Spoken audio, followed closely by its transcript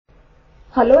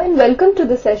Hello and welcome to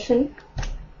the session.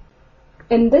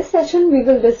 In this session, we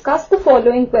will discuss the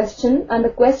following question, and the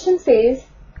question says,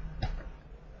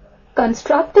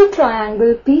 construct a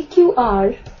triangle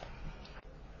PQR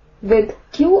with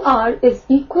QR is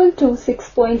equal to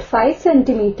 6.5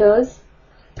 centimeters,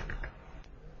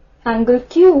 angle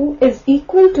Q is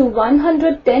equal to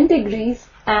 110 degrees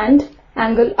and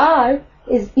angle R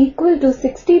is equal to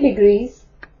 60 degrees.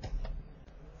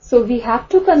 So we have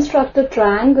to construct a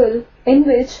triangle in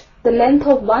which the length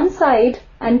of one side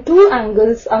and two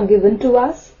angles are given to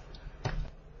us.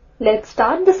 Let's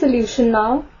start the solution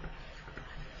now.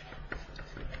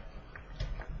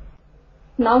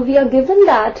 Now we are given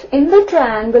that in the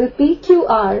triangle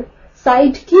PQR,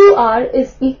 side QR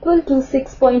is equal to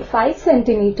 6.5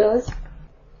 centimeters.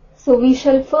 So we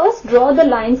shall first draw the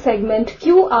line segment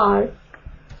QR.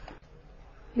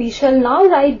 We shall now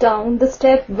write down the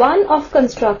step 1 of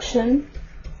construction.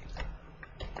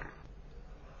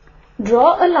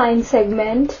 Draw a line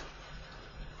segment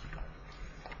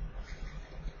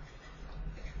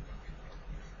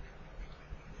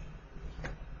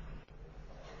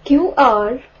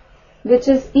QR which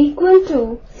is equal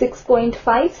to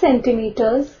 6.5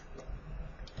 centimeters.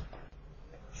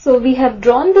 So we have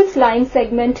drawn this line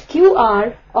segment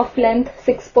QR of length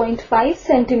 6.5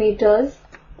 centimeters.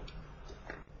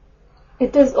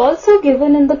 It is also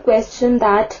given in the question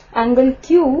that angle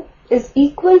Q is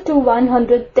equal to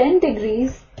 110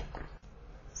 degrees.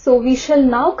 So we shall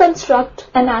now construct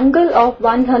an angle of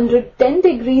 110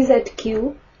 degrees at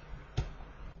Q.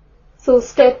 So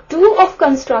step 2 of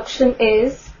construction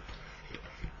is,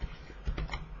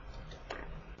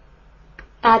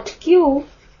 at Q,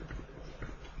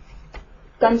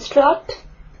 construct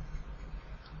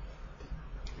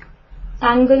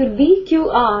angle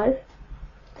BQR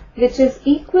which is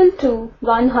equal to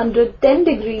 110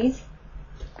 degrees.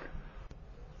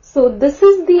 So this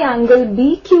is the angle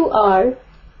BQR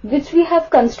which we have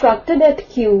constructed at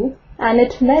Q, and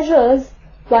it measures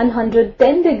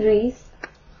 110 degrees.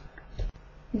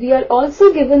 We are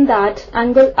also given that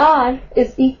angle R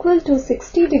is equal to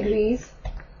 60 degrees.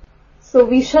 So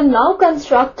we shall now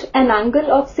construct an angle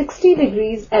of 60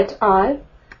 degrees at R.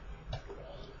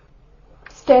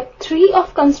 Step 3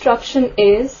 of construction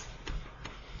is,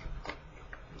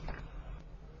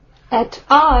 at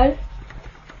R,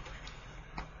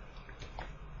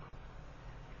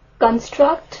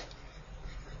 construct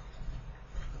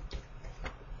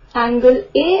angle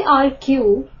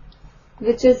ARQ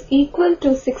which is equal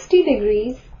to 60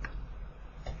 degrees.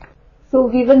 So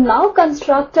we will now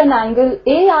construct an angle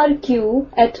ARQ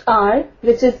at R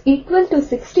which is equal to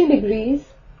 60 degrees.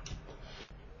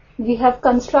 We have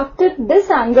constructed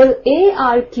this angle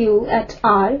ARQ at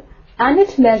R and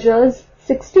it measures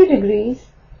 60 degrees.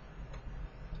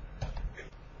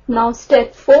 Now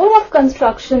step 4 of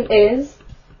construction is,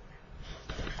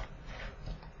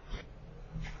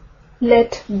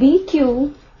 let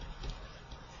BQ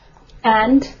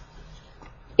and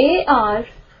AR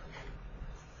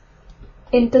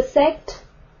intersect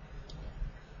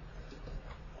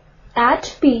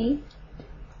at P.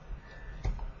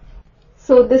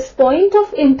 So this point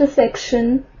of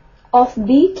intersection of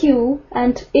BQ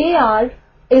and AR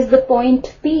is the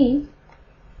point P.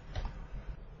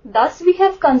 Thus we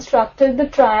have constructed the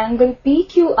triangle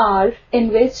PQR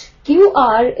in which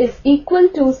QR is equal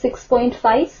to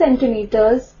 6.5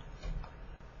 centimeters,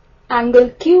 angle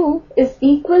Q is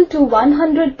equal to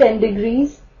 110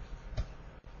 degrees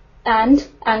and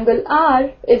angle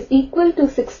R is equal to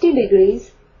 60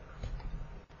 degrees.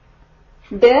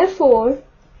 Therefore,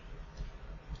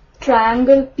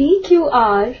 triangle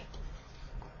PQR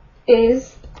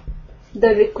is the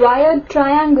required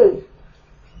triangle.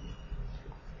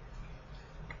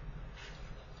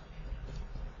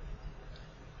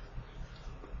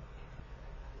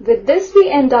 With this we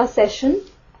end our session.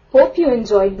 Hope you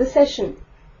enjoyed the session.